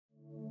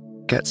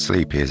Get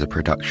Sleepy is a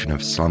production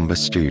of Slumber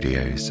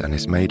Studios and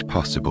is made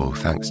possible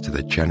thanks to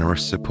the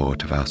generous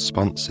support of our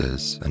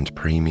sponsors and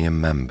premium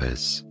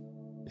members.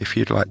 If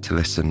you'd like to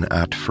listen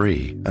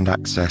ad-free and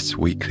access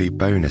weekly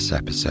bonus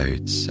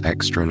episodes,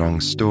 extra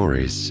long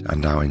stories,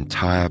 and our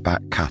entire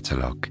back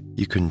catalogue,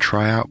 you can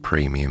try out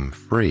Premium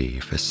free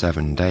for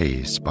 7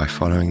 days by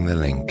following the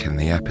link in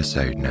the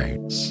episode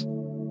notes.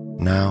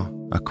 Now,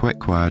 a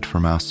quick word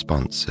from our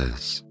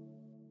sponsors.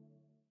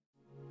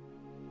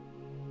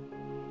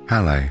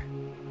 Hello,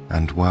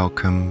 and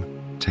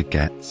welcome to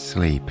Get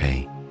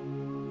Sleepy,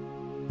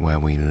 where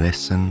we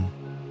listen,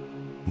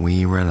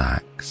 we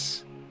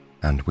relax,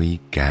 and we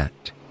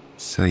get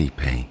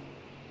sleepy.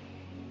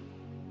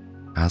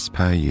 As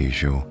per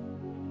usual,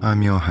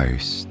 I'm your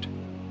host,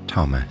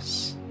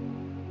 Thomas.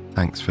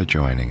 Thanks for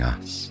joining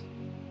us.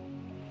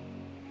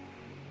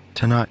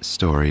 Tonight's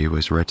story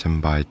was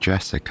written by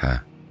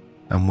Jessica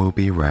and will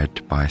be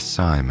read by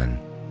Simon.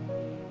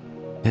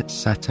 It's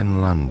set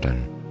in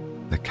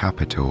London, the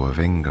capital of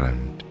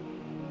England.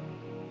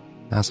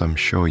 As I'm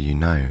sure you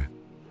know,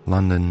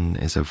 London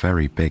is a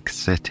very big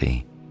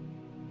city.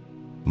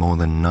 More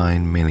than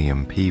 9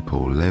 million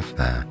people live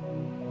there,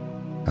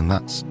 and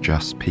that's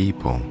just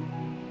people.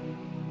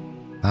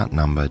 That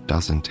number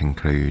doesn't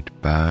include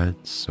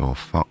birds or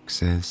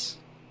foxes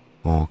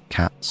or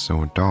cats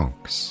or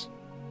dogs.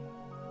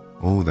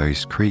 All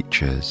those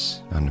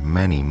creatures and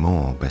many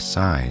more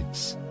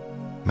besides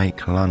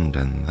make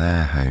London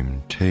their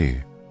home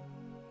too.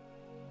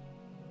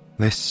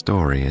 This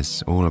story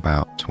is all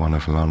about one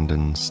of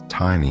London's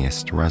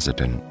tiniest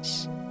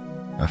residents,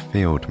 a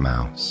field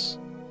mouse,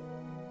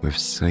 with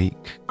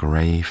sleek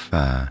grey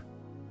fur,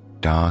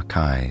 dark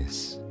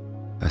eyes,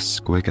 a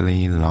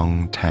squiggly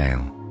long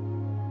tail,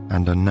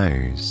 and a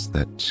nose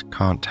that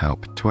can't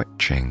help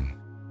twitching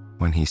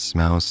when he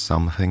smells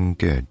something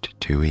good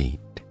to eat.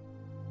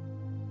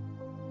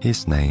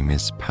 His name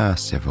is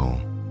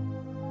Percival,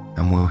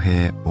 and we'll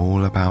hear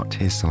all about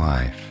his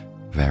life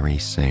very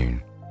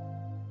soon.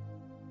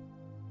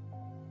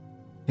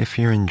 If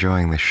you're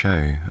enjoying the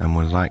show and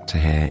would like to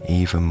hear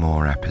even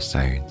more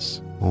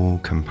episodes, all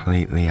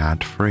completely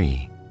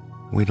ad-free,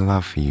 we'd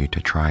love for you to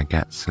try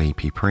Get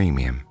Sleepy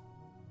Premium.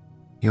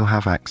 You'll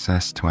have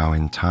access to our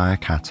entire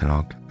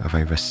catalogue of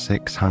over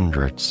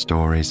 600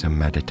 stories and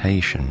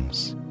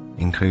meditations,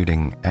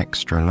 including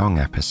extra long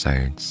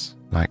episodes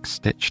like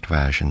stitched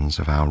versions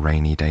of our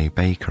Rainy Day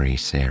Bakery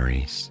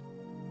series.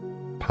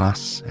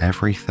 Plus,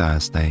 every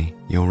Thursday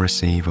you'll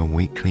receive a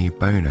weekly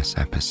bonus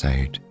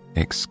episode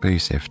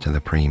exclusive to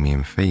the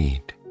premium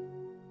feed.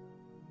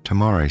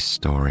 Tomorrow's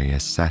story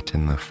is set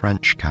in the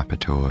French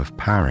capital of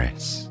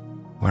Paris,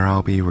 where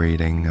I'll be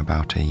reading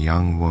about a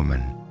young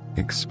woman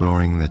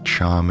exploring the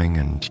charming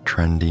and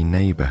trendy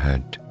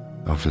neighbourhood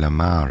of Le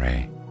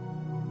Marais.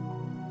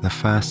 The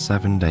first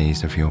 7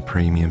 days of your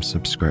premium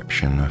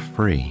subscription are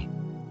free,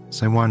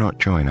 so why not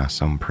join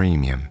us on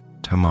Premium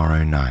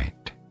tomorrow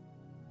night?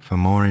 For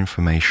more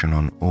information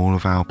on all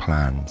of our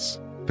plans,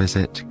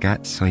 visit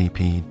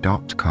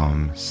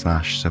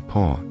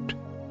getsleepy.com/support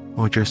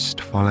or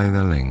just follow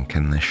the link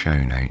in the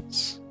show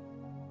notes.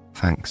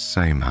 Thanks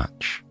so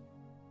much.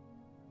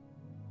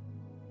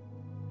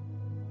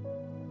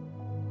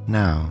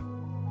 Now,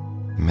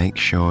 make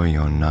sure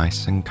you're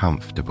nice and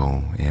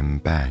comfortable in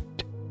bed.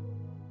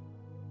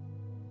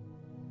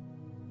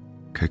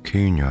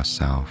 Cocoon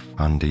yourself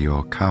under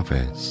your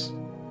covers,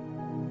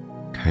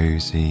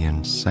 cozy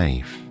and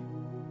safe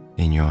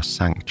in your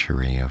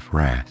sanctuary of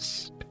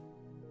rest.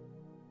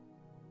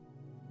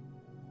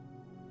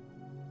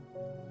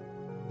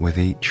 With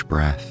each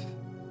breath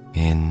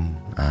in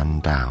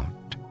and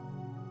out,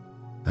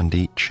 and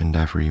each and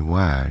every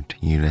word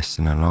you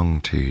listen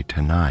along to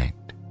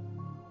tonight,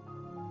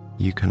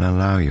 you can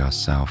allow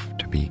yourself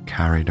to be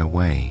carried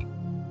away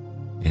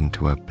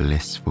into a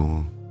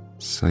blissful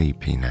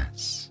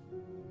sleepiness,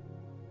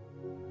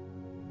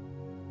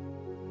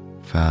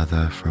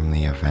 further from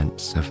the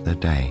events of the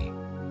day,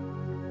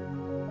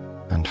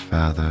 and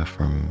further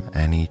from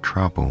any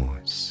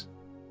troubles,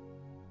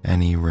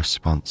 any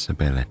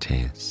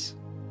responsibilities.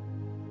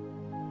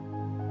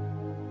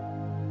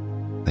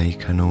 They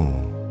can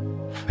all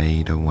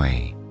fade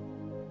away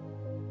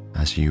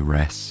as you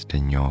rest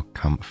in your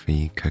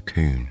comfy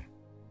cocoon.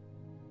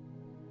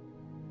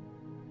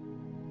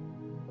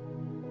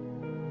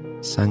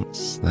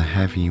 Sense the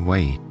heavy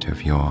weight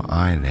of your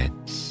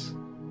eyelids,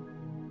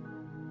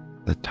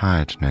 the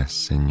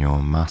tiredness in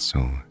your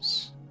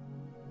muscles,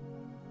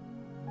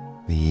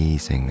 the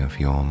easing of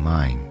your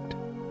mind.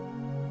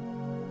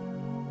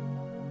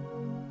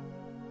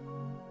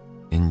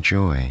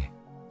 Enjoy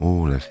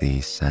all of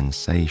these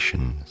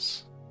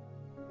sensations.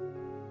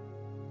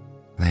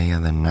 They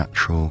are the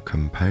natural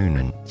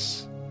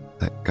components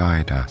that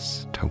guide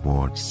us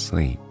towards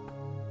sleep.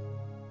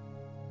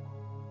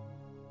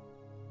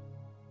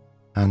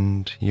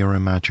 And your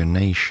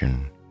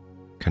imagination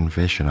can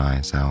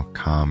visualize our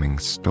calming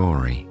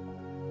story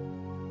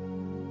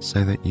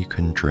so that you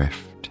can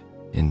drift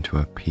into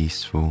a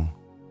peaceful,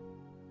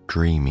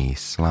 dreamy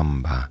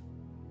slumber.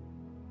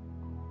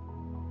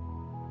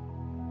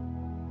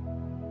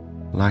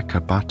 like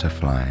a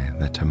butterfly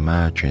that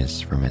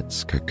emerges from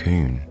its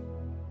cocoon,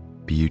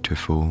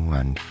 beautiful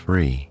and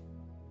free.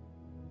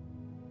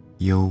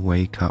 You'll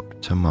wake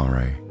up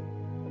tomorrow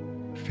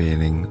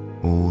feeling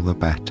all the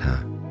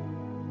better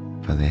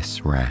for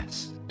this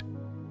rest,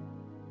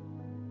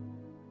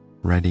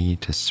 ready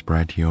to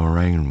spread your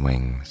own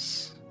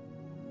wings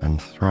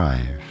and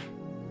thrive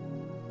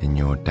in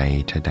your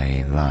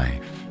day-to-day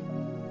life.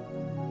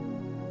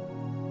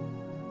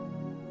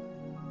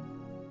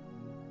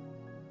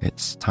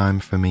 It's time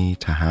for me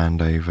to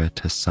hand over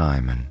to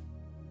Simon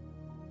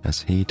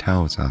as he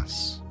tells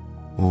us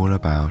all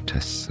about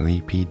a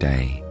sleepy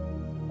day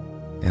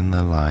in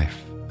the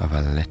life of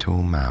a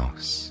little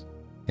mouse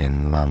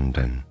in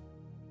London.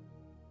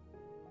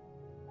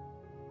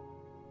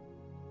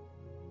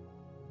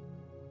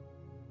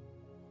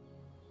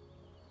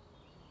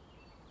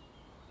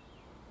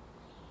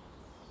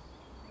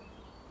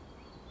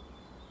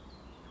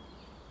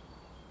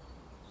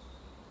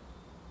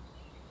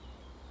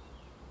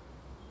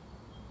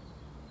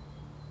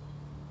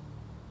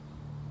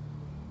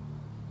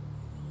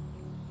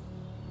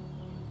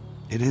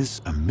 It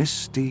is a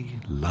misty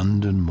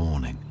London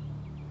morning.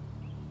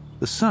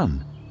 The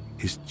sun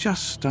is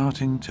just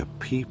starting to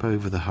peep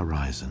over the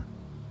horizon.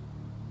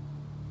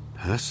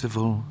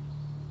 Percival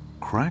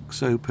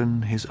cracks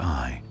open his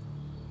eye,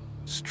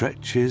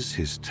 stretches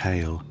his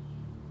tail,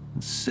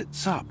 and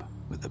sits up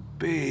with a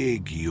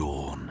big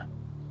yawn.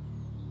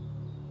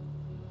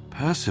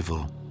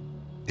 Percival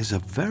is a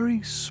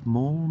very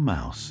small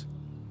mouse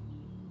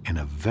in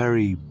a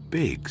very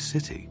big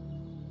city,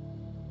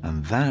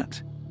 and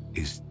that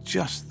is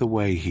just the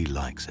way he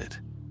likes it.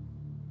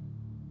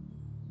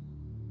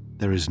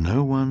 There is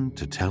no one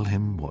to tell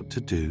him what to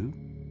do,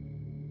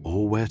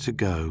 or where to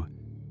go,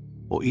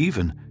 or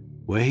even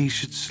where he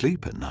should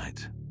sleep at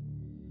night.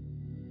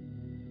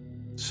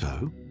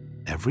 So,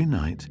 every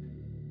night,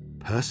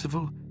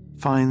 Percival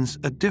finds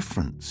a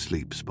different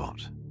sleep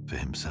spot for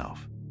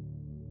himself.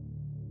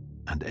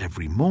 And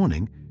every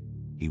morning,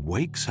 he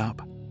wakes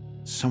up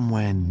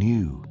somewhere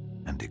new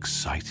and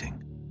exciting.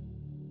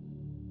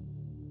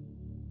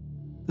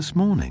 This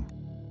morning,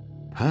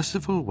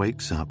 Percival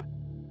wakes up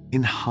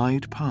in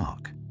Hyde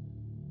Park,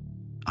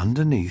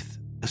 underneath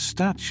a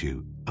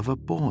statue of a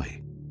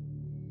boy.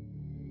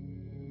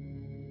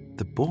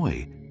 The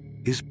boy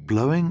is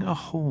blowing a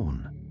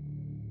horn,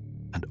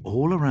 and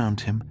all around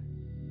him,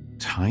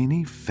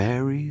 tiny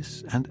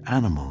fairies and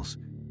animals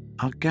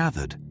are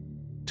gathered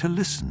to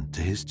listen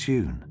to his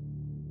tune.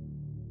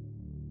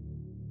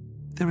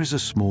 There is a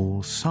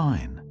small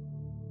sign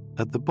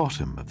at the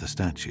bottom of the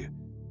statue.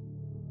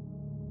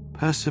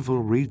 Percival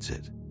reads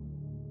it.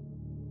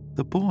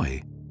 The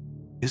boy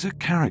is a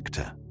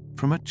character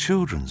from a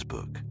children's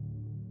book.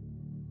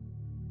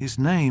 His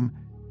name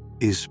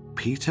is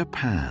Peter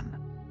Pan.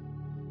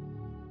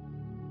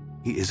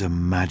 He is a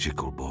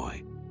magical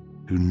boy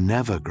who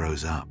never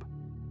grows up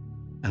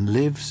and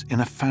lives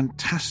in a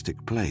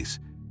fantastic place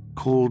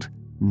called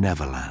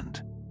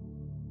Neverland.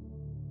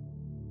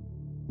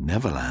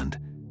 Neverland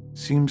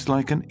seems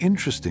like an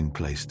interesting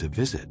place to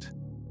visit,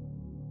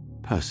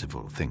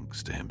 Percival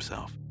thinks to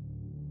himself.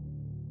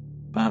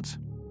 But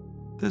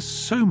there's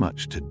so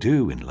much to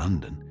do in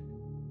London,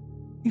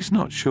 he's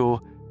not sure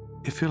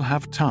if he'll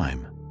have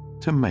time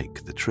to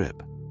make the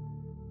trip.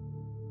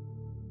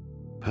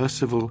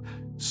 Percival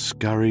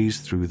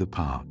scurries through the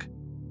park.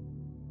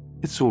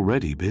 It's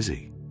already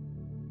busy.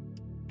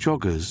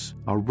 Joggers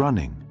are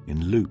running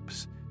in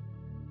loops.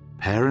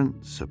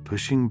 Parents are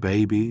pushing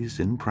babies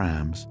in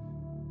prams.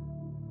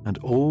 And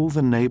all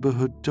the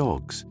neighborhood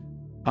dogs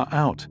are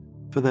out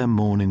for their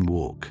morning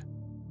walk.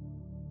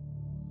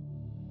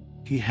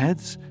 He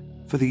heads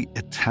for the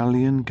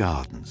Italian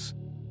Gardens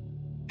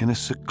in a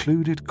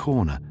secluded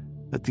corner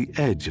at the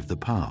edge of the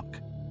park.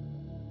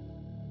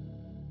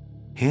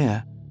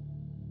 Here,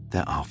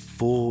 there are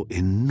 4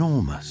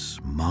 enormous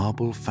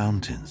marble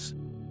fountains.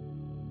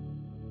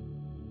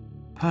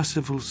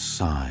 Percival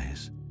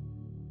sighs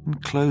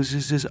and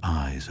closes his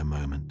eyes a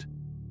moment,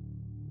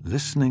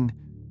 listening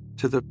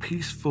to the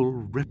peaceful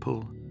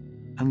ripple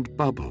and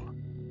bubble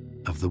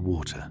of the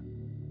water.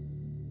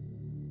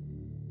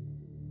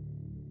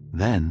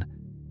 Then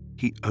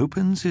he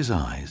opens his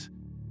eyes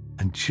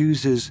and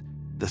chooses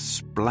the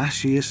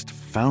splashiest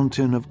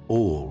fountain of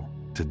all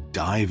to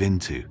dive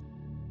into.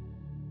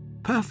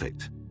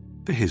 Perfect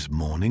for his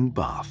morning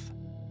bath.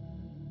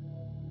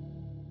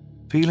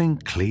 Feeling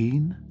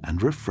clean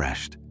and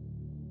refreshed,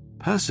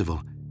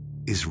 Percival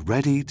is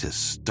ready to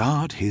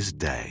start his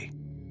day.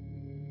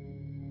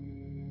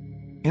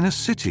 In a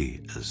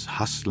city as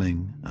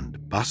hustling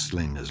and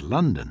bustling as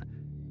London,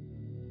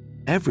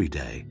 every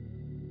day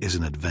is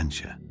an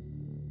adventure.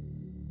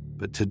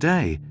 But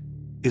today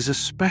is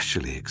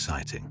especially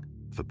exciting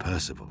for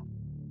Percival.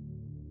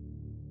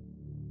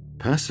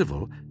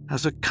 Percival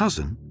has a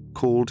cousin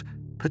called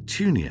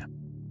Petunia,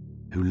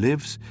 who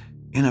lives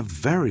in a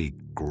very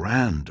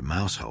grand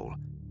mousehole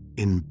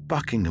in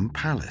Buckingham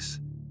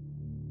Palace.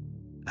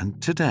 And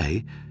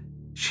today,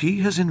 she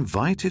has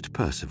invited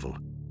Percival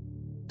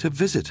to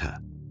visit her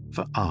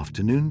for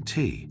afternoon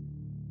tea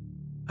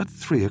at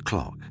 3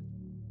 o'clock.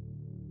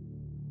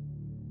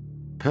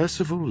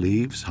 Percival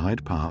leaves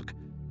Hyde Park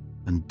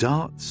and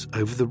darts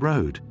over the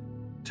road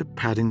to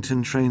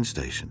Paddington train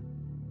station,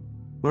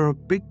 where a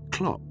big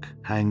clock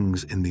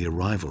hangs in the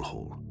arrival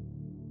hall.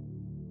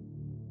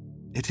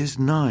 It is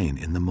 9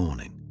 in the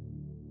morning.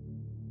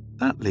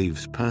 That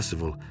leaves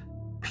Percival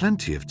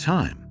plenty of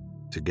time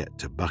to get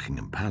to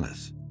Buckingham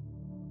Palace.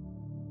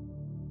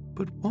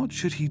 But what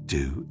should he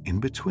do in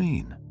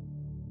between?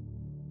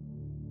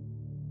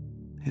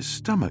 His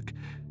stomach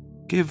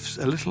gives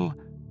a little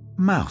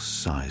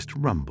mouse-sized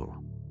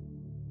rumble.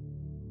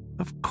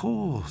 Of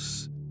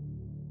course,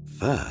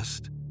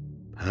 first,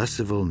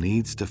 Percival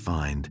needs to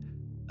find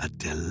a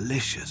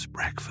delicious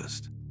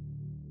breakfast.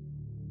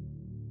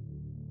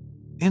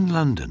 In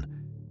London,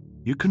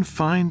 you can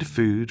find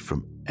food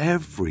from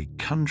every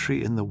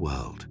country in the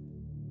world.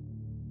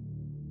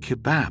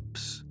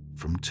 Kebabs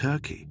from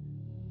Turkey,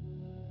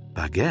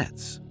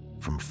 baguettes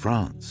from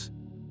France,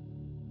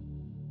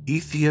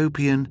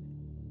 Ethiopian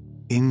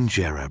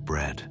injera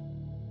bread,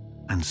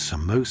 and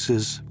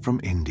samosas from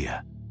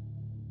India.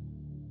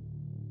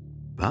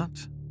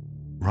 But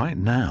right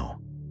now,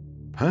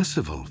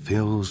 Percival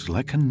feels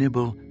like a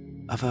nibble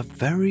of a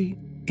very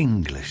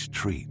English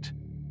treat: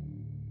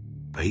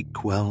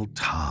 Bakewell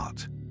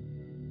tart.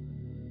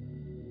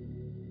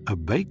 A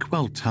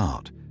Bakewell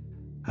tart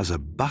has a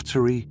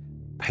buttery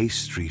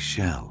pastry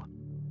shell.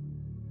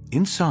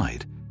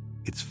 Inside,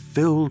 it's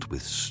filled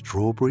with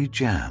strawberry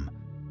jam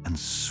and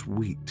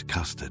sweet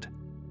custard,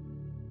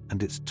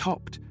 and it's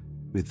topped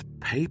with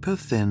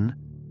paper-thin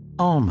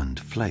almond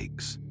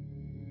flakes.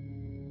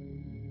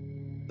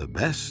 The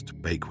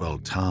best Bakewell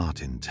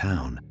tart in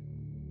town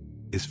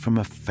is from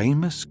a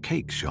famous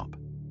cake shop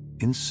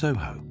in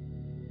Soho.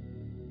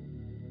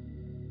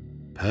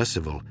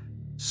 Percival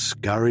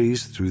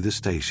scurries through the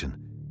station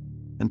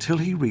until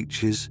he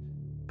reaches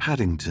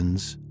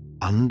Paddington's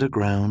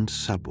underground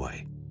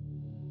subway.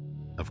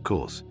 Of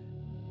course,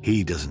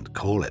 he doesn't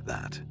call it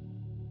that.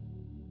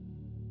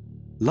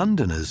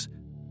 Londoners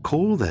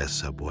call their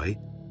subway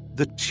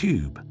the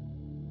Tube,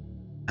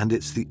 and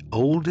it's the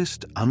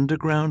oldest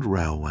underground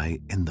railway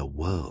in the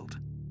world.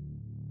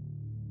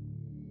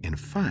 In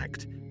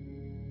fact,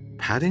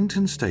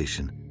 Paddington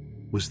Station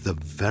was the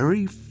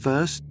very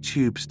first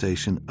tube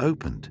station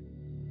opened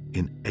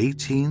in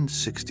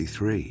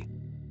 1863.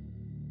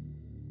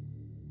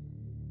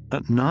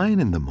 At 9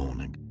 in the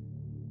morning,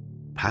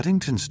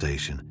 Paddington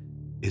Station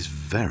is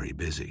very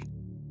busy.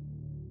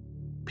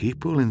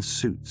 People in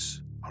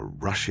suits are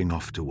rushing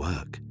off to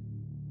work.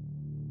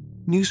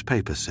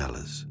 Newspaper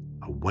sellers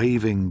are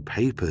waving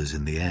papers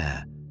in the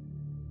air.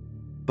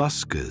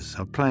 Buskers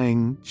are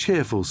playing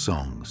cheerful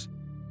songs,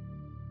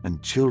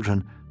 and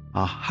children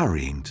are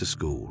hurrying to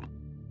school.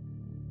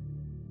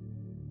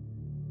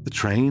 The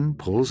train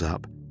pulls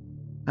up,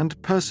 and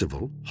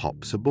Percival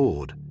hops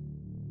aboard.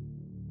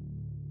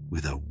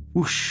 With a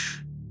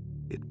whoosh,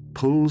 it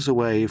pulls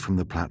away from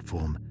the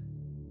platform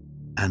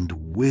and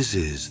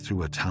whizzes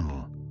through a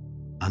tunnel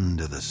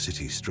under the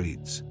city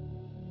streets.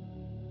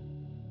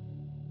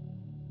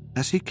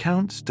 As he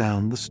counts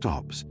down the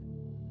stops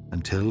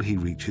until he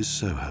reaches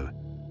Soho,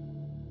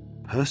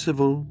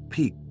 Percival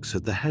peeks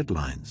at the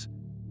headlines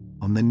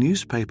on the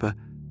newspaper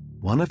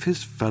one of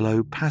his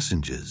fellow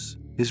passengers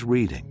is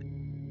reading.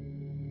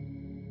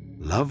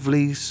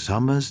 "Lovely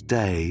summer's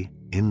day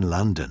in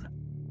London,"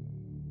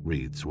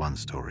 reads one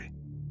story.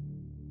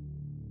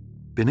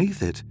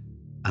 Beneath it,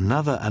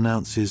 another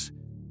announces,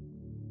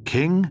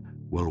 "King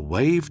will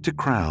wave to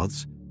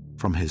crowds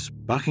from his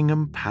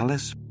Buckingham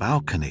Palace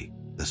balcony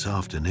this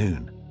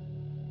afternoon."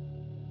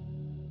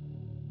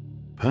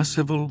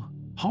 Percival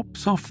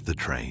hops off the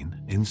train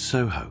in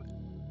Soho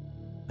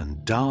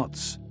and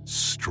darts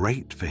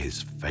straight for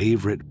his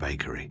favourite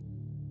bakery.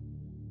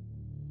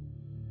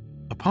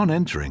 Upon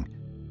entering,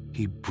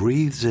 he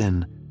breathes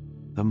in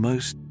the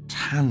most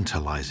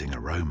tantalizing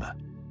aroma.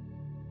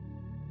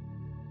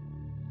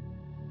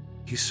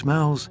 He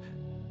smells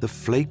the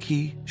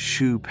flaky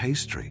choux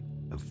pastry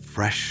of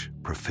fresh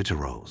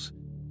profiteroles.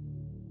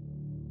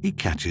 He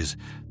catches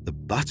the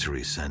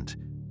buttery scent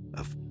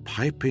of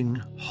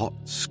piping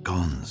hot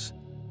scones.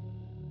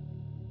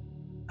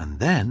 And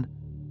then,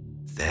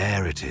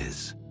 there it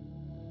is,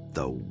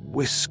 the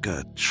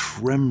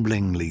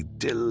whisker-tremblingly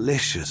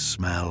delicious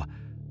smell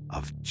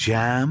of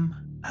jam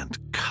and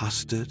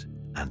custard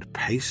and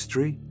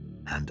pastry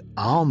and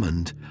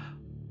almond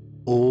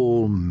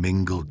all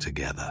mingled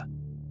together.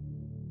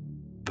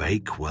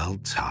 Bakewell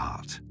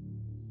tart.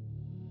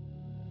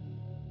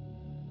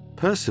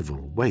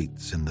 Percival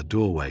waits in the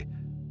doorway,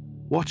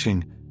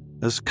 watching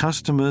as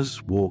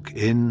customers walk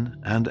in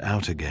and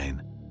out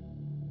again,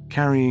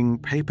 carrying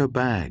paper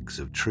bags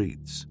of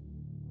treats.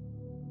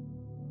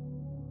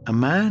 A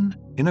man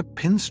in a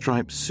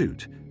pinstripe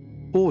suit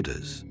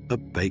orders a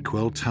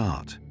Bakewell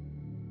tart.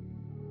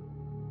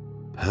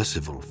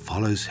 Percival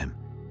follows him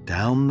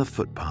down the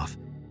footpath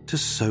to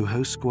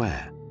Soho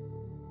Square,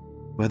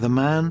 where the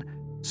man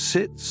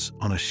sits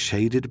on a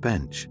shaded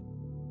bench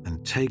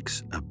and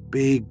takes a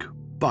big,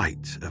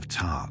 bite of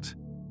tart.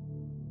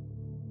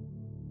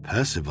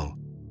 Percival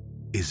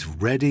is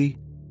ready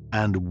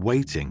and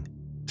waiting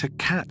to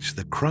catch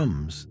the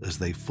crumbs as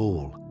they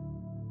fall.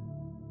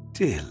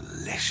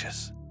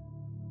 Delicious.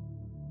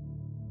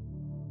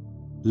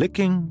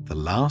 Licking the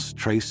last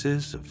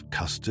traces of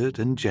custard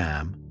and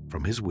jam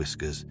from his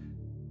whiskers,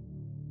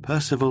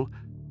 Percival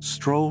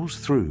strolls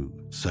through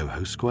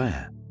Soho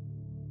Square.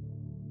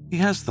 He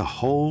has the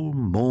whole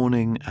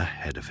morning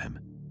ahead of him.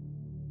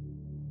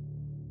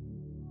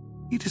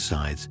 He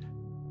decides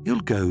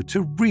he'll go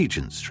to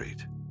Regent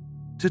Street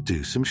to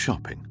do some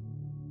shopping.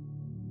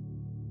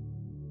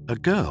 A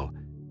girl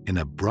in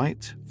a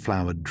bright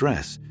flowered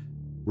dress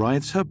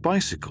rides her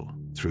bicycle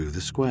through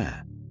the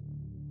square.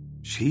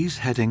 She's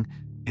heading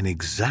in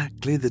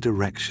exactly the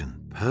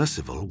direction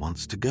Percival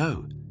wants to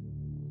go.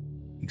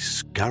 He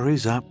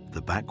scurries up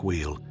the back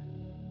wheel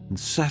and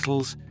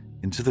settles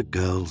into the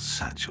girl's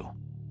satchel.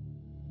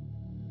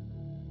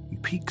 He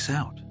peeks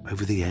out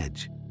over the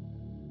edge,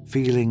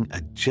 feeling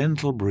a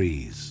gentle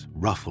breeze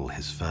ruffle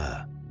his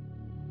fur.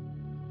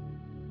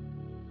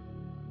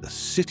 The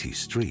city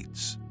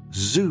streets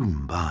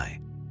zoom by.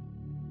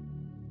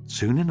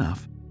 Soon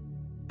enough,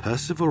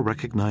 Percival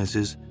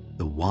recognizes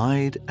the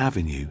wide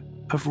avenue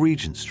of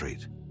Regent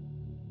Street,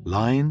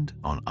 lined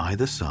on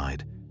either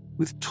side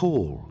with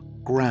tall,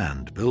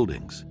 grand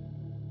buildings.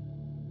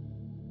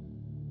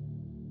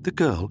 The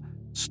girl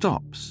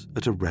stops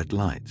at a red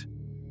light,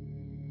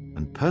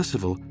 and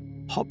Percival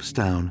hops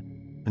down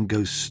and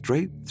goes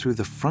straight through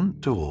the front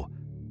door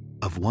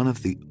of one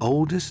of the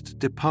oldest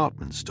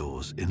department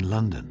stores in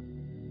London.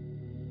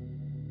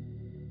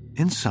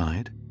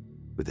 Inside,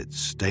 with its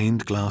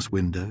stained glass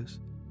windows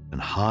and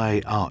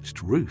high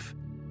arched roof,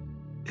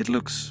 it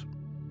looks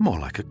more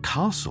like a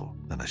castle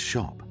than a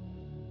shop.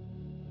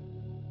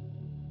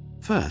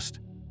 First,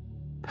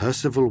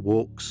 Percival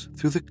walks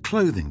through the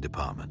clothing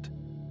department,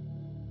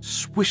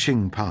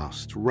 swishing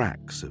past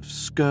racks of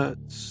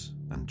skirts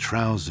and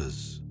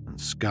trousers and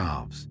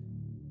scarves.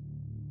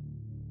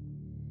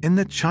 In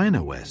the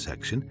chinaware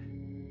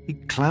section, he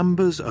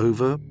clambers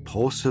over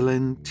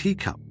porcelain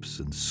teacups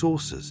and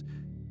saucers,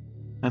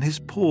 and his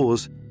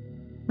paws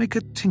make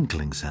a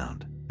tinkling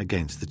sound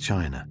against the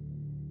china.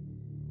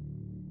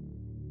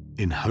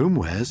 In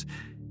homewares,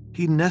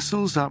 he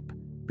nestles up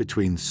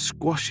between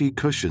squashy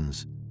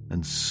cushions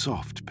and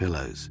soft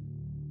pillows.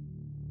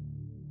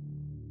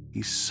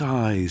 He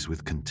sighs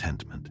with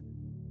contentment.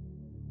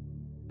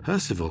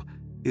 Percival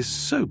is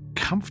so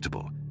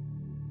comfortable,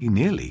 he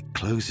nearly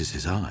closes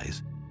his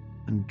eyes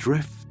and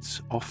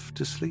drifts off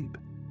to sleep.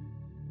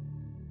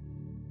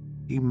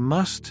 He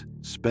must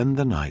spend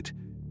the night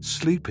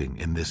sleeping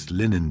in this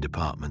linen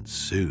department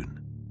soon,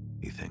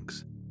 he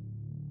thinks.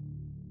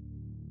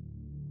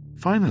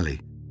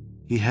 Finally,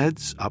 he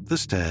heads up the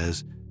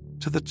stairs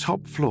to the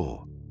top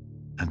floor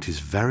and his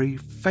very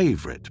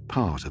favourite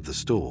part of the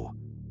store,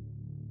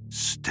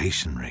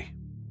 stationery.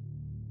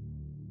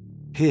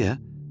 Here,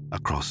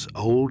 across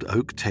old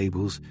oak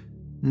tables,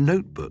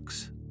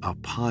 notebooks are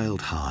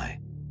piled high.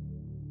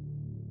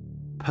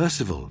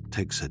 Percival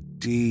takes a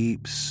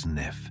deep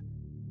sniff.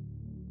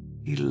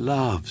 He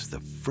loves the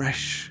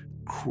fresh,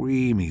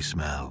 creamy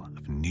smell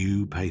of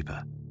new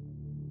paper.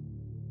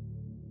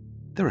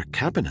 There are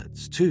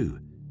cabinets, too,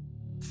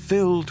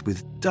 filled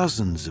with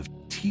dozens of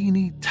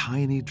teeny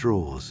tiny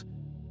drawers.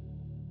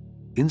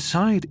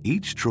 Inside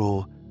each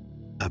drawer,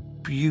 a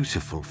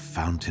beautiful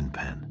fountain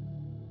pen.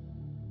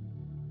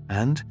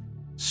 And,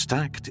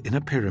 stacked in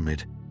a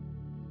pyramid,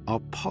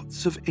 are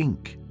pots of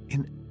ink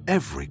in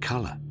every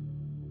colour.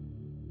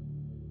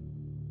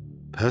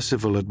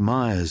 Percival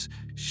admires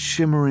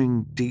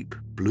shimmering deep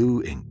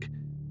blue ink,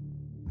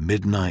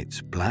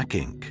 midnight black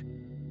ink,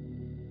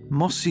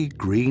 mossy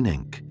green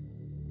ink,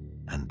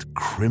 and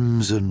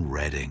crimson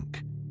red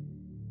ink.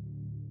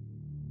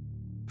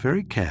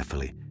 Very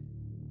carefully,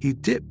 he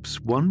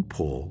dips one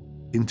paw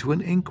into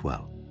an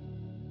inkwell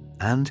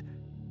and,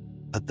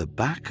 at the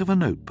back of a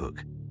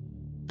notebook,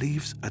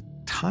 leaves a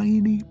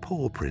tiny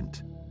paw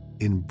print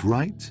in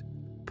bright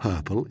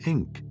purple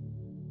ink.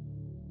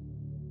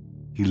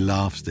 He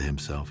laughs to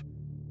himself,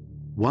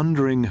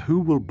 wondering who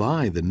will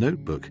buy the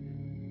notebook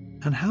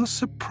and how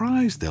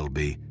surprised they'll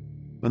be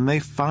when they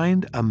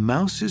find a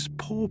mouse's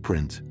paw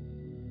print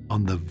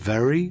on the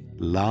very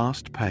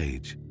last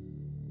page.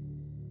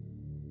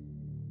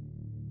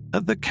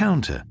 At the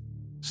counter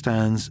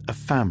stands a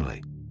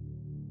family,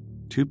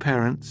 2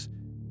 parents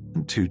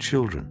and 2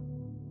 children.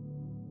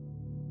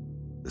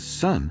 The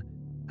son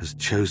has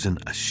chosen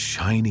a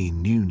shiny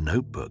new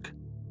notebook.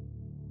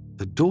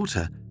 The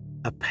daughter,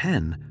 a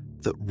pen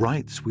that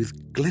writes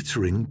with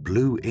glittering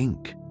blue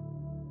ink.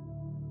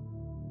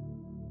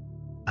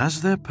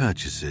 As their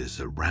purchases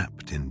are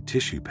wrapped in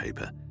tissue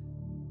paper,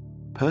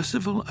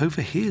 Percival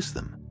overhears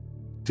them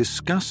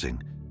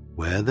discussing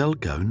where they'll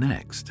go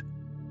next.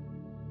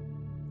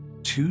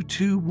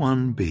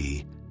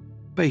 221B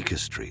Baker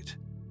Street,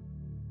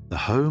 the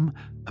home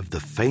of the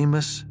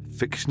famous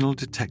fictional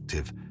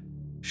detective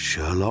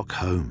Sherlock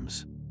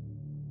Holmes.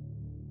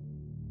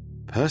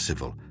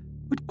 Percival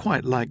would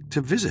quite like to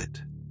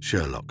visit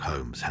Sherlock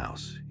Holmes'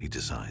 house, he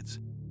decides.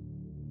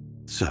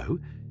 So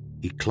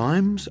he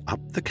climbs up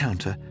the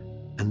counter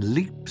and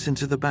leaps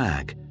into the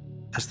bag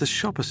as the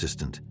shop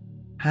assistant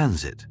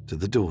hands it to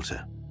the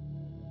daughter.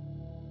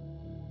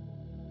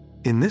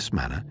 In this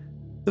manner,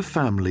 the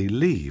family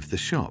leave the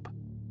shop,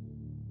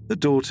 the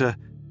daughter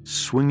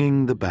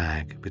swinging the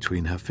bag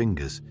between her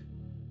fingers,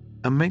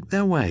 and make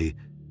their way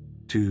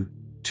to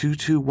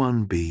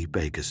 221B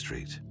Baker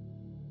Street,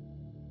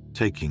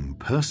 taking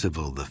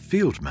Percival the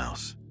field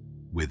mouse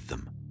with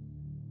them.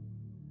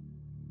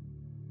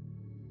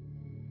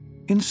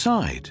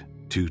 Inside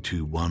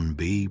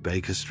 221B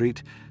Baker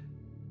Street,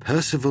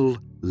 Percival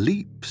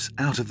leaps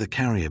out of the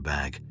carrier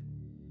bag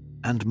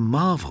and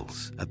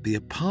marvels at the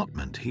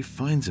apartment he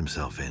finds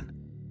himself in.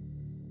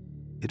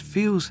 It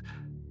feels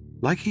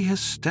like he has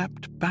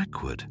stepped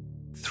backward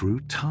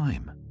through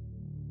time.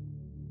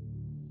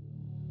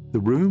 The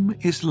room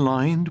is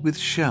lined with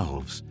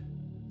shelves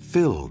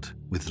filled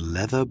with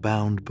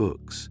leather-bound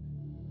books.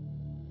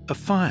 A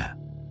fire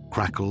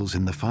crackles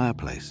in the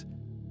fireplace,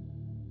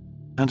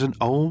 and an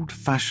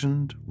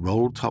old-fashioned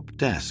roll-top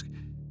desk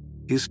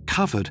is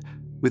covered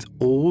with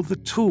all the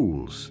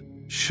tools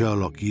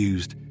Sherlock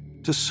used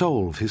to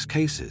solve his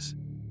cases.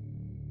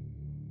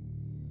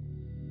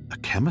 A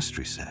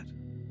chemistry set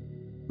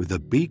with a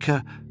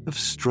beaker of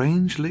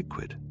strange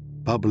liquid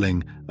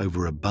bubbling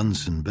over a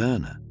Bunsen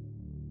burner.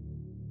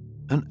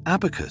 An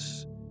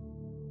abacus,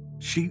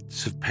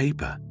 sheets of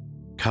paper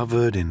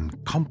covered in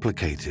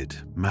complicated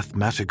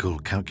mathematical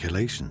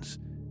calculations,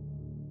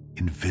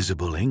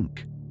 invisible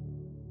ink,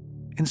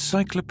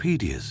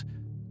 encyclopedias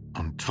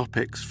on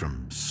topics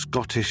from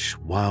Scottish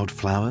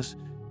wildflowers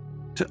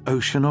to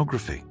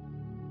oceanography,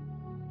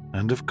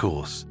 and of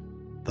course,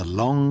 the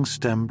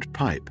long-stemmed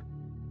pipe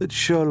that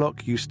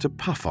Sherlock used to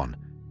puff on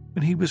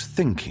when he was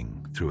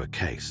thinking through a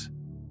case.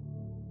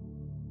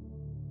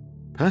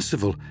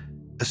 Percival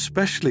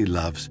especially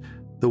loves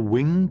the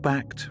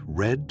wing-backed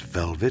red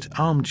velvet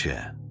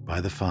armchair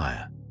by the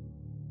fire.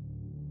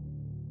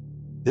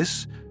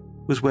 This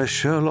was where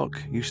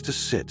Sherlock used to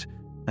sit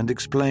and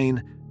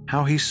explain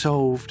how he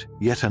solved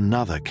yet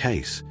another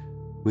case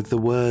with the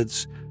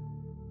words,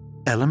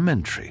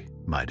 "Elementary,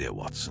 my dear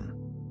Watson."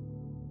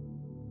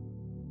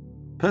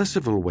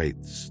 Percival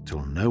waits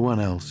till no one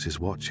else is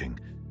watching,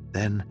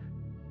 then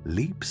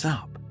leaps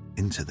up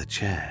into the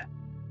chair.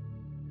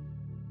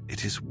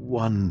 It is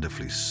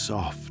wonderfully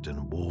soft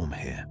and warm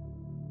here.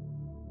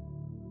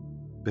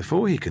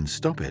 Before he can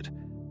stop it,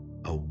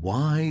 a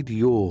wide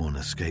yawn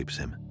escapes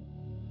him.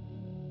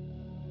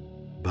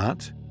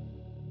 But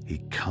he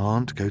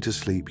can't go to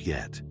sleep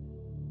yet,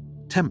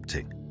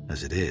 tempting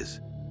as it is.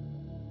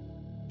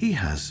 He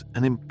has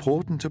an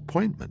important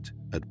appointment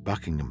at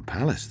Buckingham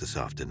Palace this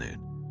afternoon.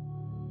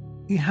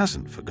 He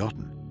hasn't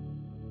forgotten.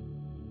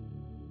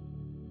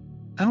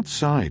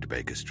 Outside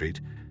Baker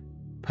Street,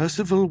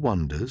 Percival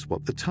wonders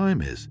what the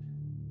time is.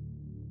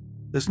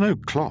 There's no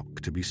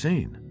clock to be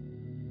seen,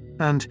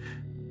 and,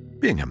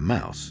 being a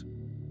mouse,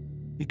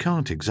 he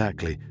can't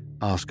exactly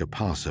ask a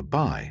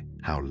passer-by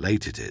how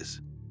late it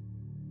is.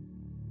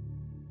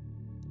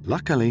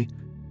 Luckily,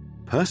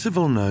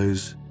 Percival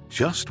knows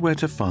just where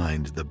to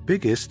find the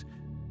biggest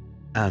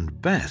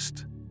and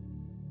best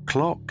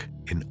clock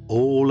in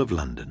all of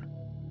London.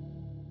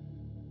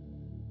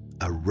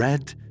 A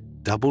red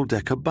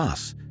double-decker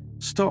bus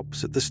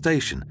stops at the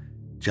station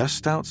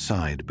just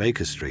outside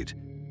Baker Street,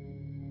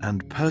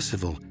 and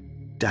Percival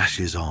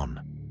dashes on.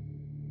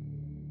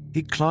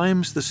 He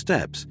climbs the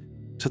steps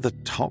to the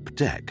top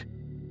deck,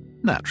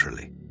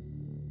 naturally.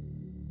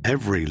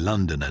 Every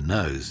Londoner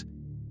knows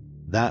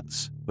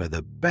that's where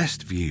the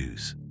best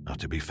views are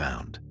to be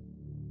found.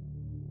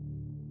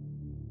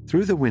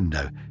 Through the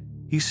window,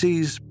 he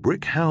sees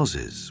brick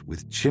houses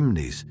with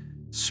chimneys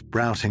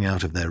sprouting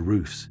out of their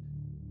roofs,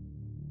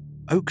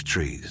 oak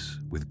trees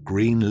with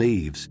green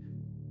leaves,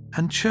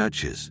 and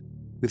churches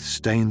with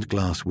stained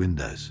glass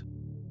windows.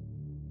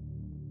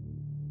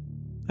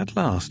 At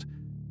last,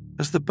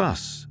 as the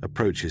bus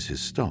approaches his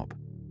stop,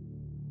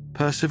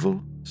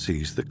 Percival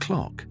sees the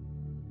clock.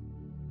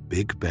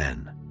 Big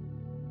Ben.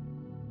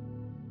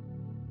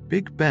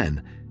 Big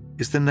Ben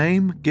is the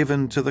name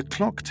given to the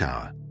clock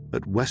tower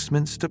at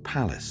Westminster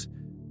Palace,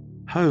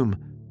 home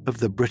of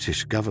the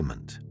British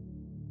government.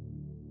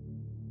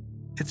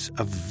 It's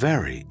a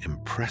very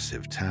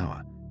impressive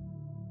tower,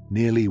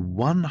 nearly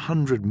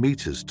 100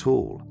 meters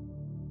tall.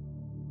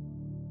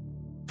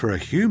 For a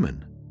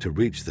human to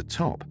reach the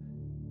top,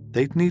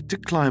 they'd need to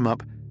climb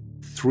up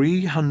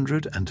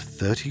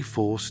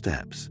 334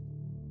 steps.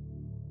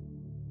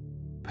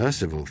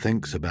 Percival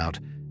thinks about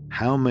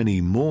how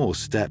many more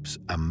steps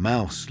a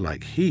mouse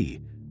like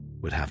he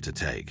would have to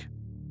take.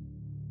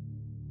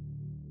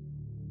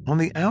 On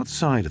the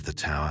outside of the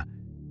tower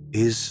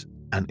is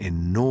an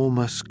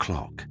enormous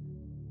clock,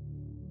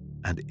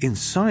 and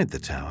inside the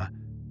tower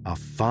are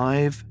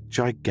 5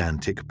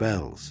 gigantic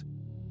bells.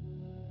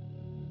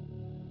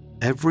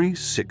 Every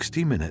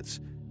 60 minutes,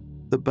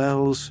 the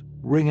bells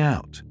ring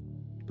out,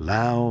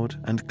 loud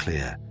and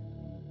clear,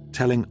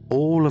 telling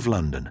all of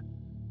London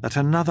that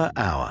another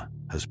hour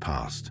has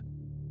passed.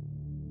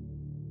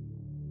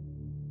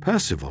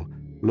 Percival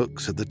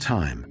looks at the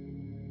time.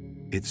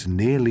 It's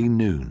nearly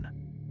noon.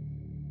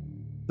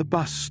 The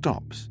bus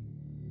stops,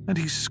 and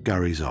he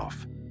scurries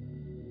off.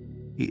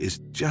 He is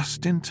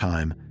just in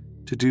time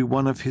to do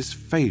one of his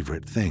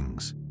favourite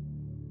things.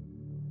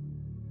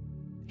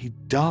 He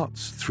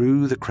darts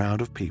through the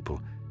crowd of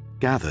people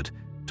gathered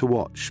to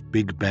watch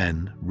Big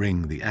Ben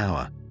ring the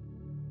hour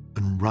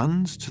and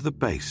runs to the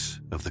base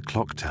of the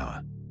clock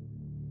tower.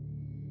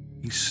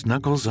 He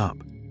snuggles up,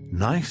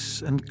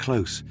 nice and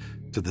close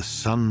to the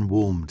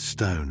sun-warmed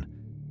stone,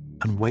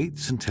 and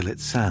waits until it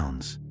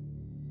sounds.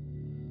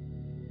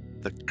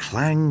 The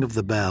clang of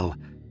the bell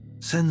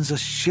sends a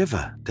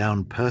shiver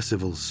down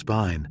Percival's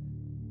spine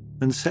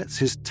and sets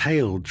his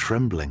tail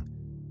trembling.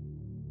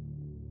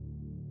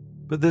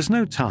 But there's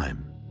no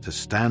time to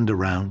stand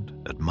around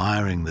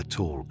admiring the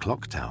tall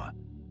clock tower.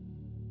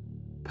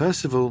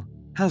 Percival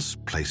has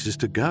places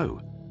to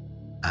go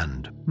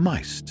and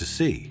mice to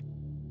see.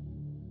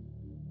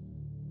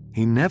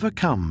 He never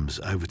comes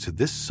over to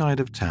this side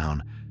of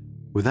town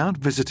without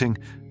visiting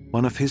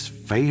one of his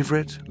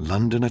favourite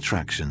London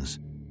attractions,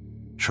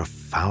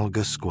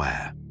 Trafalgar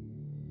Square.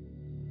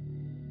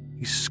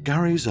 He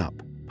scurries up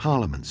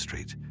Parliament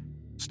Street,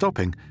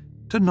 stopping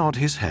to nod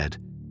his head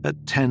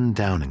at 10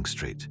 Downing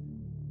Street,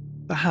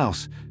 the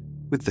house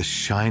with the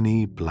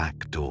shiny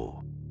black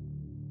door.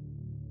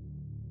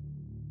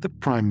 The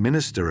Prime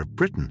Minister of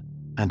Britain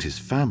and his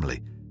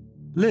family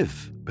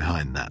live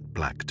behind that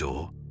black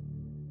door.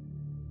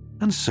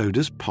 And so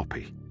does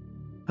Poppy,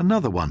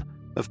 another one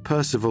of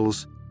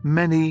Percival's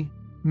many,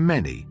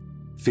 many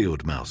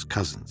field mouse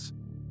cousins.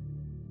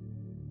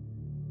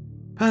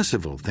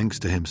 Percival thinks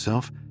to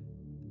himself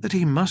that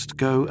he must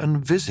go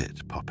and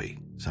visit Poppy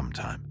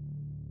sometime.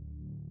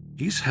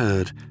 He's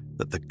heard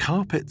that the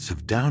carpets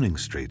of Downing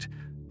Street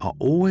are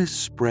always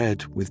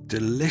spread with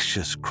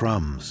delicious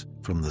crumbs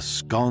from the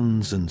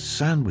scones and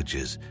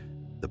sandwiches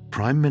the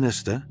Prime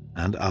Minister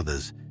and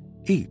others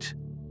eat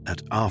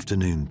at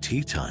afternoon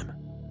tea time.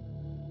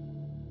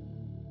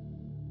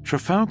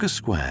 Trafalgar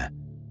Square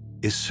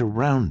is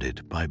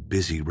surrounded by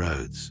busy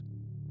roads.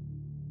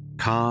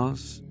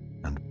 Cars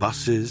and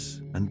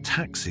buses and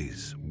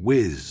taxis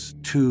whiz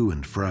to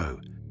and fro.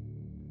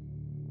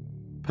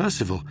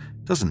 Percival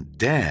doesn't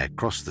dare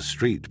cross the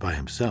street by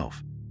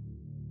himself.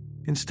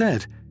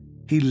 Instead,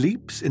 he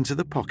leaps into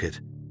the pocket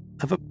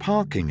of a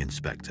parking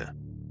inspector.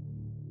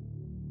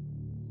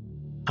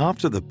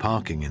 After the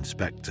parking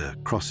inspector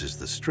crosses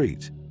the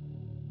street,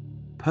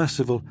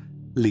 Percival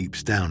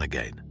leaps down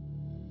again.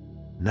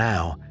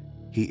 Now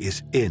he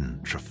is in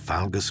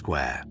Trafalgar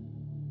Square.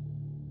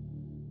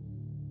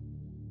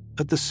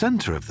 At the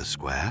centre of the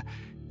square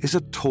is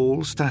a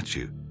tall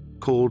statue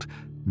called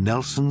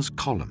Nelson's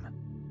Column,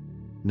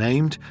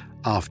 named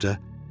after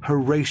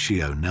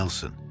Horatio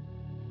Nelson,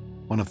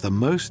 one of the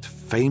most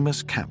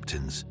famous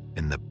captains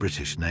in the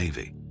British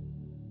Navy.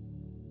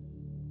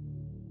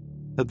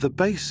 At the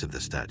base of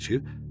the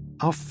statue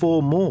are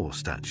 4 more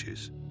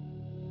statues,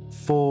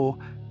 4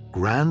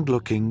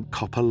 grand-looking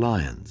copper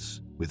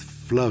lions with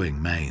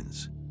flowing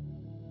manes.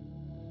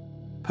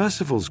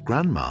 Percival's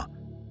grandma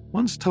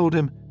once told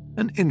him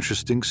an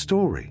interesting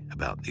story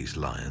about these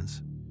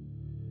lions.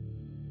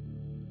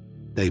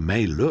 They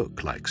may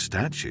look like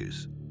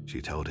statues,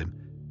 she told him,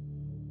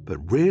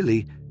 but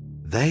really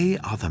they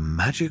are the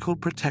magical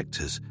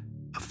protectors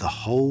of the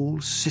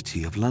whole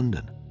city of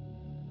London.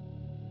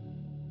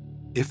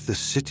 If the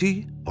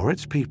city or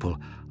its people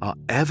are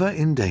ever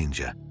in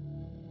danger,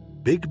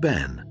 Big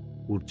Ben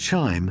will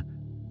chime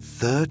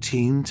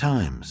 13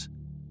 times,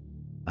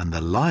 and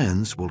the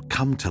lions will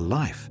come to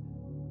life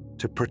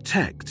to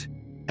protect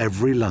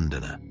every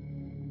Londoner.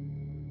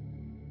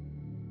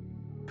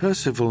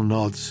 Percival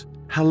nods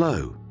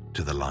hello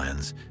to the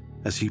lions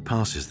as he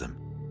passes them.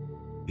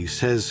 He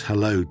says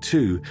hello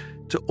too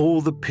to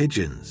all the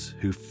pigeons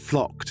who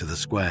flock to the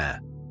square.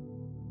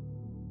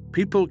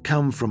 People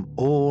come from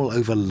all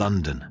over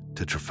London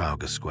to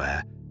Trafalgar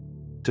Square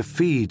to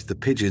feed the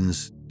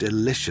pigeons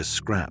delicious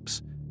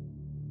scraps,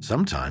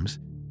 sometimes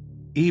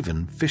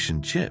even fish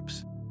and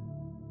chips.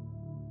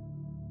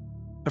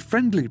 A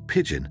friendly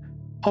pigeon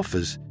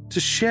offers to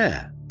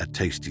share a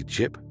tasty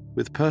chip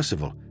with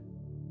Percival,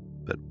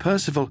 but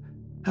Percival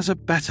has a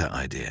better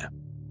idea.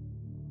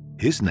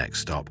 His next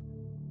stop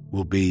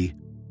will be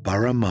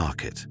Borough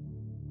Market.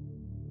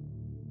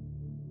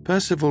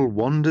 Percival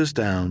wanders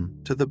down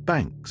to the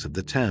banks of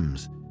the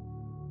Thames,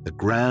 the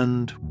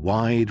grand,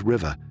 wide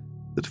river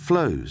that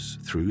flows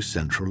through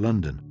central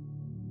London.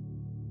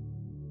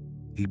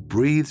 He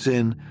breathes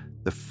in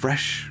the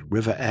fresh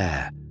river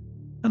air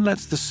and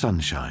lets the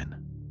sunshine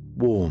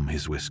warm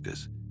his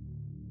whiskers.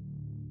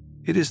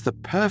 It is the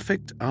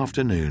perfect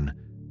afternoon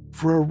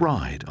for a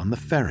ride on the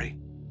ferry.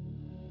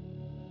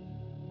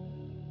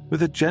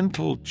 With a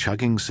gentle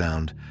chugging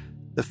sound,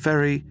 the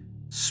ferry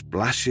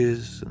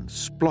splashes and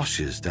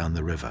splashes down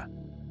the river.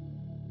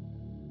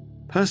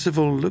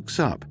 Percival looks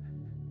up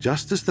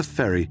just as the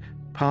ferry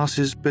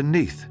passes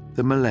beneath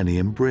the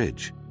Millennium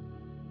Bridge,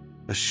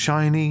 a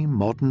shiny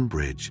modern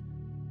bridge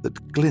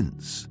that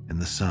glints in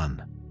the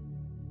sun.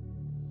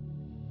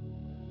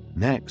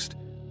 Next,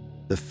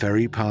 the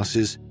ferry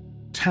passes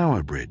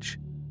Tower Bridge,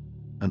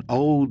 an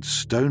old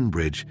stone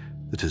bridge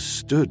that has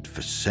stood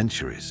for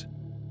centuries.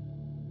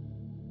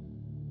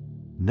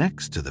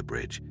 Next to the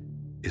bridge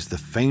is the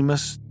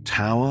famous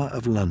Tower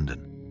of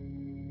London.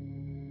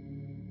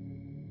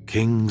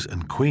 Kings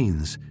and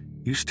queens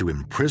used to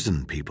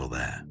imprison people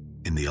there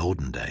in the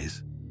olden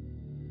days.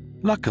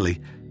 Luckily,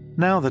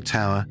 now the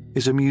tower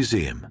is a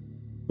museum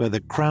where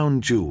the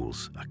crown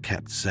jewels are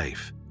kept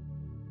safe.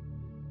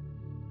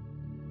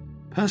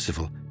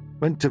 Percival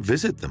went to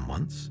visit them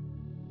once.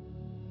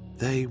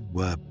 They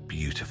were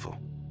beautiful.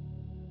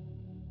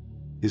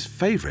 His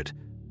favourite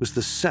was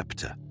the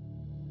sceptre,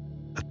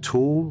 a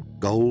tall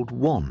gold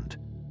wand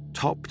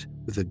topped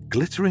with a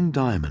glittering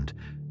diamond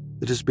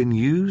that has been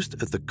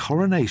used at the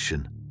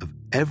coronation of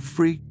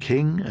every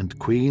king and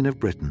queen of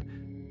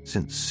Britain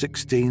since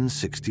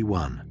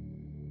 1661.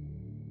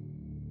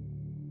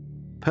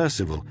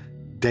 Percival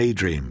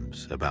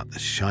daydreams about the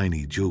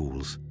shiny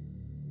jewels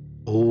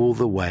all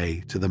the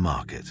way to the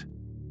market.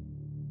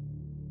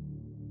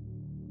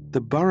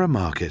 The borough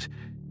market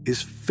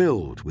is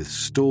filled with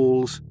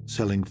stalls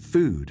selling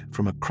food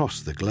from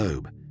across the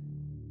globe.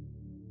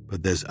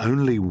 But there's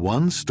only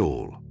one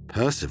stall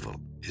Percival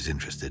is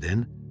interested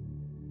in: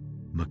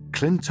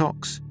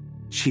 McClintock's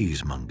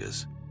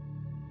Cheesemongers.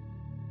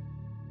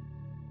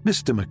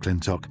 Mr.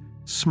 McClintock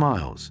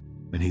smiles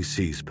when he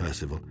sees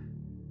Percival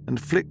and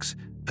flicks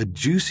a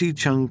juicy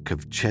chunk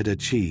of cheddar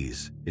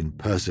cheese in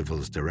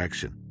Percival's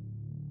direction.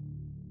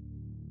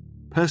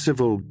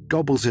 Percival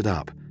gobbles it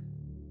up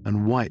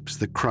and wipes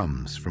the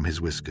crumbs from his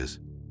whiskers.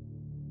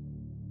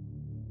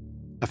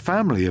 A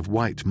family of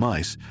white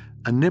mice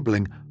are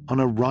nibbling on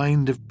a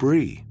rind of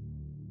brie.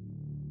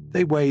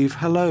 They wave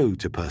hello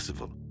to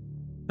Percival,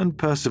 and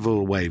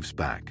Percival waves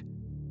back.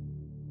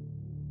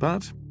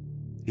 But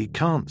he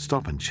can't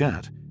stop and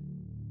chat.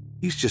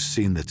 He's just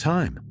seen the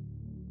time.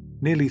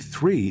 Nearly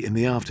 3 in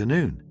the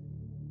afternoon.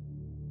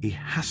 He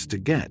has to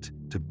get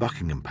to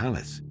Buckingham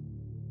Palace.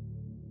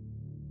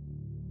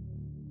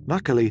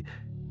 Luckily,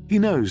 he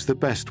knows the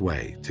best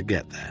way to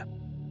get there.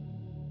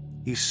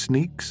 He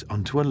sneaks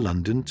onto a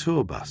London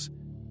tour bus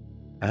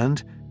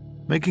and,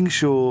 making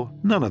sure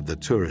none of the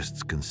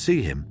tourists can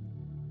see him,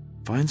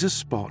 finds a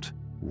spot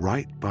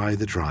right by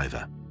the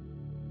driver.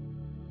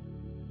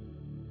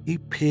 He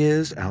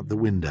peers out the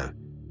window.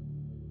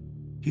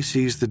 He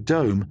sees the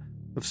dome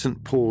of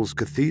St. Paul's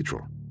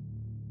Cathedral,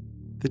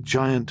 the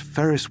giant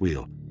Ferris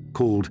wheel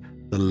called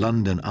the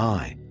London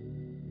Eye,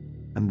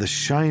 and the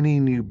shiny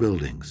new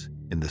buildings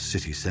in the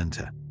city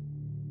centre.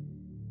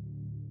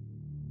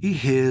 He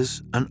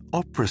hears an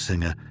opera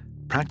singer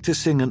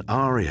practicing an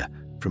aria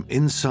from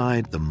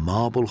inside the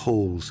marble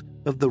halls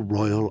of the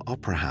Royal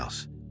Opera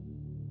House,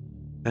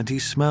 and he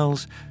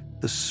smells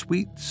the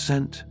sweet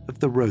scent of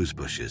the rose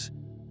bushes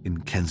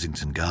in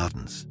Kensington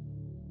Gardens.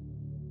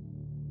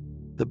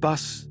 The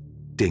bus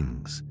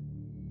dings.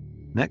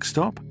 Next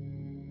stop,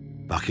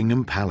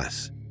 Buckingham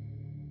Palace.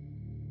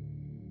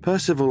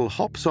 Percival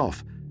hops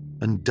off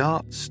and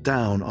darts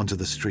down onto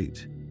the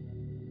street.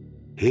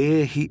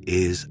 Here he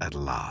is at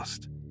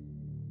last.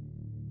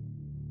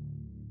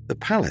 The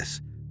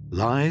palace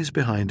lies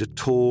behind a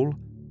tall,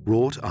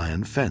 wrought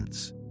iron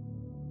fence.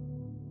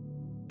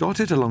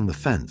 Dotted along the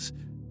fence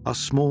are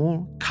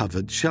small,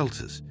 covered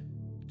shelters,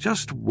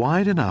 just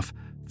wide enough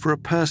for a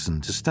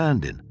person to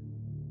stand in,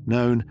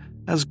 known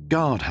as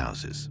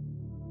guardhouses.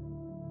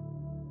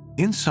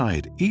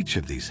 Inside each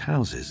of these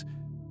houses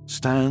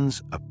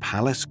stands a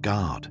palace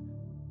guard,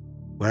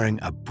 wearing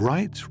a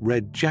bright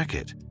red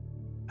jacket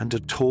and a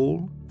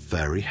tall,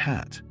 furry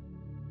hat.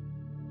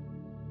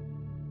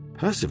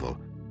 Percival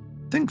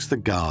thinks the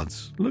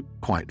guards look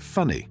quite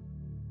funny,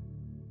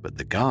 but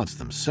the guards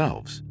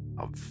themselves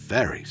are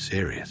very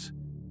serious.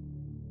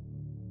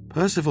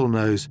 Percival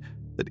knows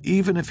that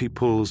even if he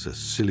pulls a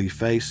silly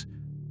face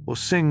or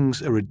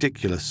sings a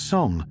ridiculous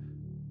song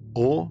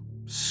or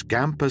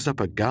scampers up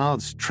a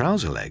guard's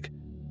trouser leg,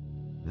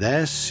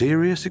 their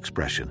serious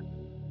expression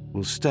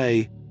will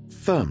stay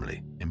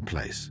firmly in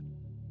place.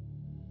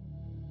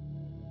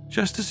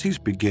 Just as he's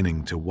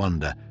beginning to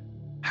wonder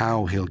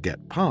how he'll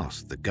get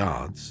past the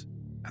guards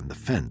and the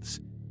fence,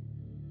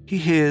 he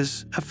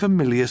hears a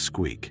familiar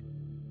squeak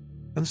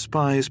and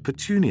spies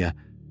Petunia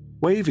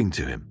waving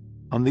to him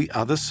on the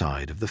other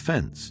side of the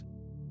fence.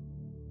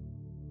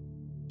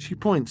 She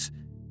points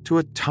to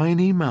a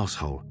tiny mouse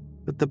hole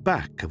at the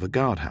back of a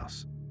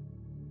guardhouse.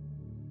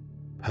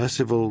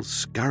 Percival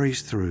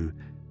scurries through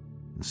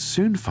and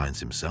soon finds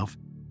himself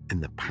in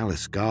the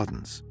palace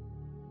gardens.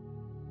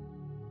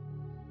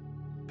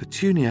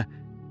 Petunia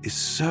is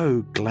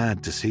so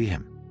glad to see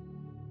him.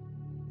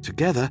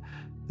 Together,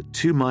 the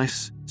two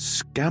mice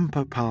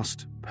scamper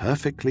past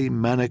perfectly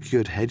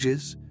manicured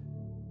hedges,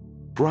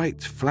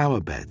 bright flower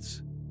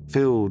beds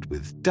filled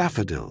with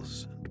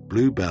daffodils and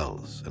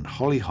bluebells and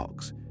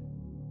hollyhocks,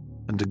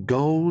 and a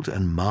gold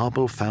and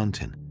marble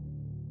fountain,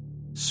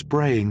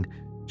 spraying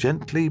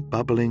gently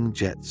bubbling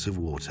jets of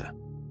water.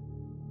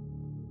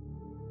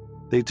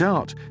 They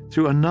dart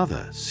through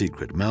another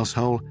secret mouse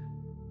hole,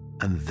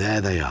 and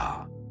there they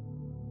are,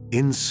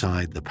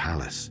 inside the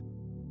palace.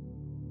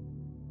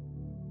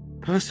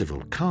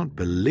 Percival can't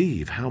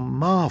believe how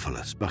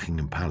marvellous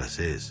Buckingham Palace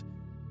is.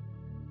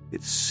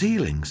 Its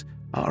ceilings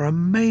are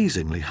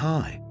amazingly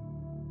high,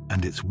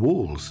 and its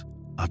walls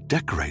are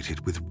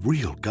decorated with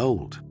real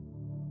gold.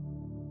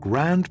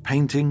 Grand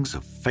paintings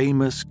of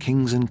famous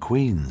kings and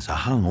queens are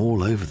hung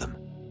all over them.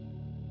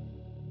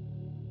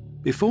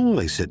 Before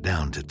they sit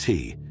down to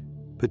tea,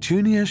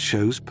 Petunia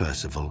shows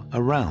Percival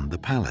around the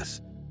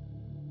palace.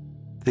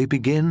 They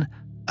begin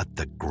at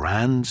the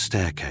grand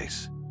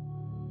staircase,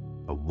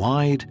 a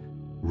wide,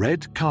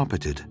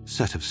 red-carpeted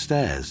set of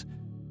stairs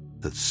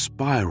that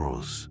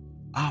spirals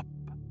up,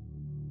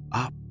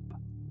 up,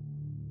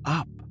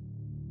 up.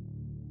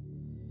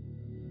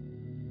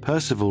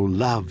 Percival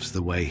loves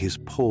the way his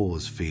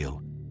paws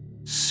feel,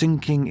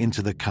 sinking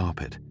into the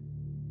carpet.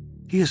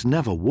 He has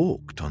never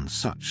walked on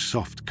such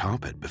soft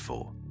carpet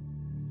before.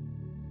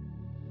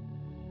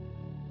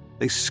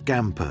 They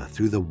scamper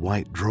through the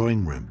white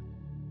drawing room,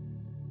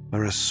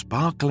 where a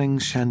sparkling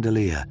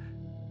chandelier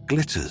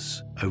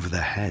glitters over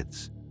their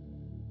heads.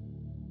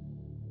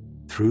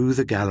 Through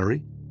the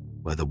gallery,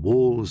 where the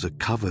walls are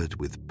covered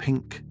with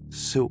pink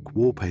silk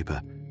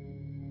wallpaper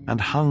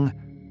and hung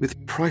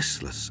with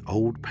priceless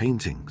old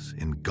paintings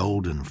in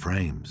golden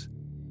frames.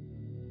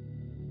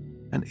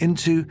 And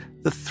into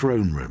the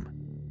throne room,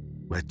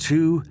 where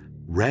two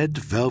red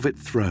velvet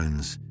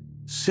thrones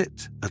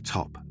sit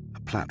atop a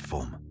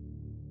platform.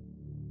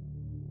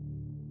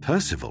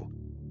 Percival,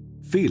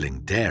 feeling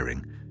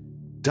daring,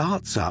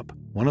 darts up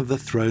one of the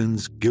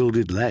throne's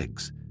gilded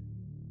legs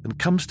and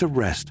comes to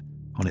rest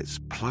on its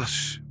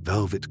plush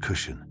velvet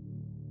cushion.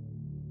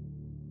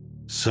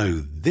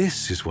 So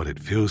this is what it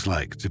feels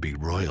like to be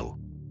royal,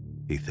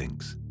 he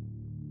thinks.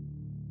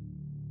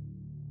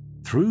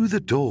 Through the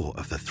door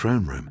of the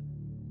throne room,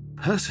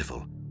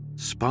 Percival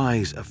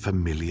spies a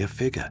familiar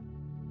figure.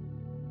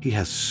 He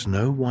has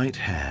snow-white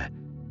hair,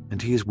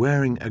 and he is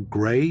wearing a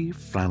grey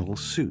flannel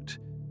suit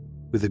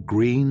with a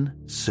green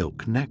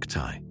silk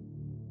necktie.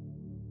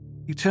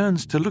 He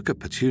turns to look at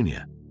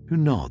Petunia, who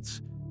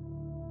nods.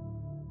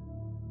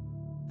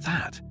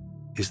 That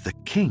is the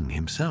king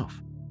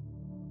himself.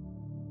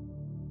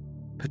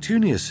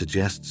 Petunia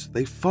suggests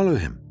they follow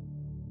him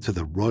to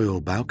the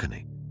royal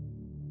balcony.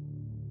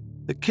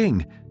 The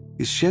king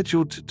is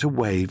scheduled to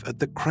wave at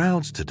the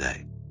crowds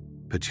today,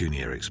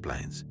 Petunia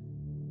explains,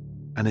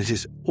 and it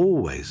is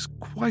always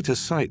quite a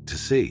sight to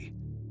see.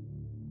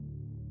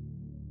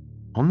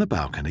 On the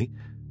balcony,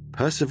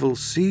 Percival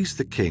sees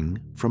the king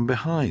from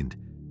behind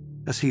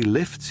as he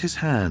lifts his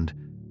hand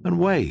and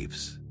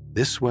waves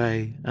this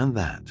way and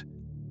that.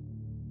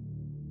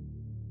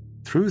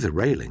 Through the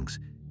railings,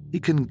 he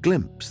can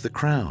glimpse the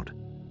crowd,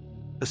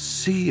 a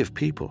sea of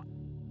people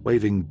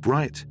waving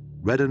bright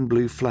red and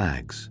blue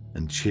flags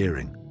and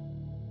cheering.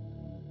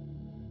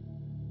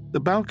 The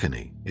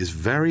balcony is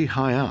very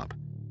high up,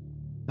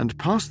 and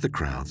past the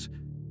crowds,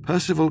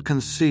 Percival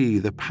can see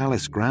the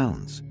palace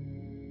grounds,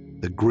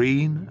 the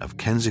green of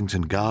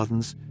Kensington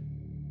Gardens,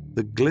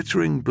 the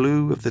glittering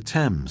blue of the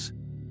Thames,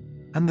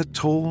 and the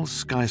tall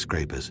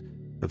skyscrapers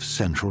of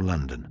central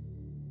London.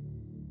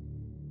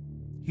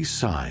 He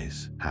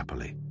sighs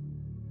happily.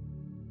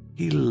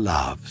 He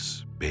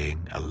loves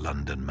being a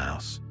London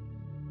mouse.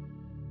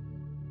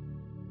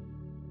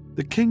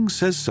 The king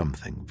says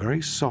something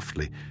very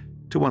softly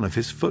to one of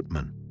his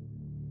footmen.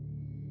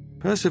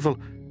 Percival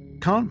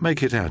can't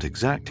make it out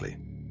exactly,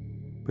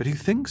 but he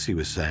thinks he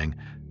was saying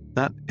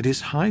that it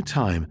is high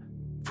time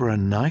for a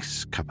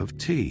nice cup of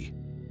tea.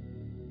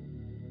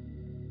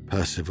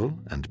 Percival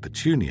and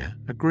Petunia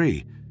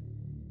agree,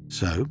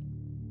 so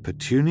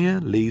Petunia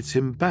leads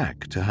him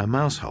back to her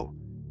mouse hole,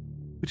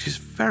 which is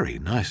very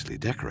nicely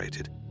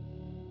decorated,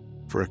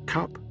 for a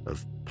cup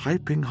of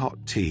piping hot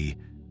tea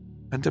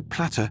and a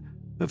platter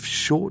of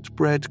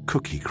shortbread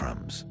cookie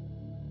crumbs.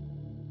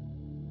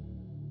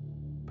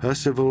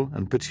 Percival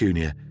and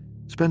Petunia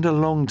spend a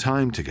long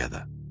time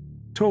together,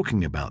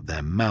 talking about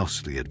their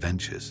mousely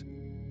adventures.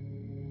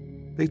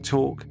 They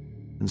talk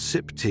and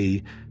sip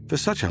tea for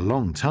such a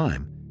long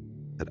time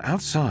that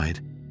outside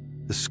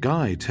the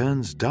sky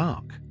turns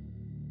dark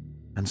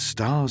and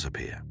stars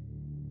appear.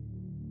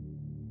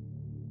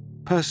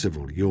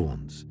 Percival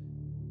yawns.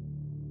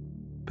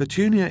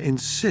 Petunia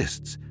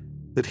insists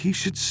that he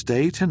should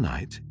stay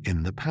tonight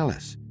in the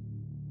palace.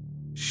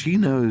 She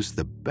knows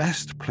the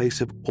best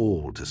place of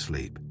all to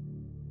sleep.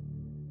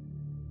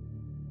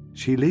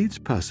 She leads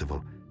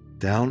Percival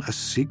down a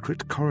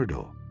secret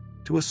corridor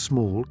to a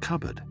small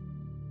cupboard.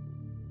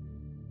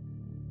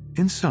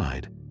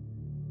 Inside,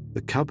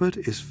 the cupboard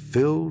is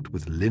filled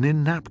with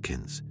linen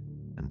napkins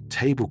and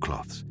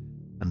tablecloths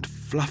and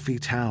fluffy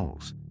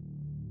towels,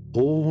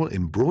 all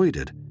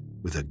embroidered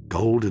with a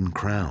golden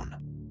crown.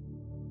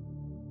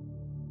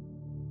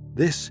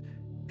 This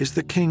is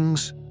the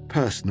king's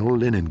personal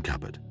linen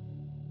cupboard,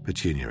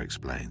 Petunia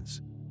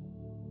explains.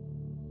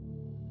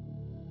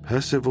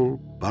 Percival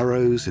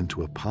burrows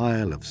into a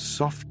pile of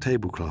soft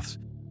tablecloths,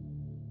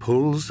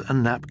 pulls a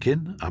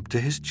napkin up to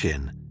his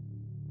chin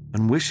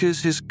and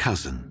wishes his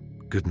cousin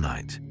good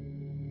night.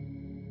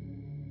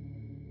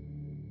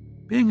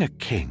 Being a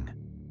king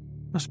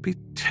must be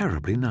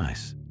terribly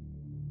nice,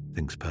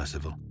 thinks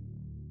Percival.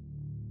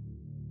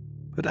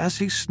 But as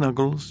he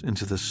snuggles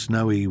into the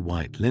snowy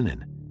white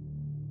linen,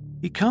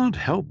 he can't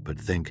help but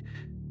think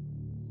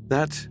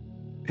that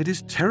it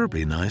is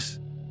terribly nice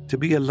to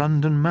be a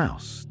London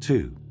mouse,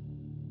 too.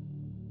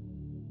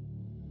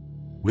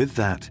 With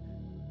that,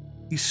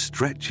 he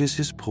stretches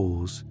his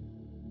paws,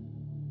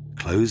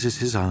 closes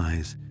his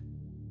eyes,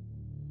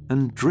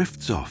 and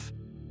drifts off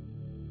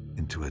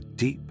into a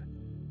deep,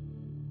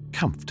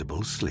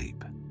 comfortable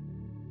sleep.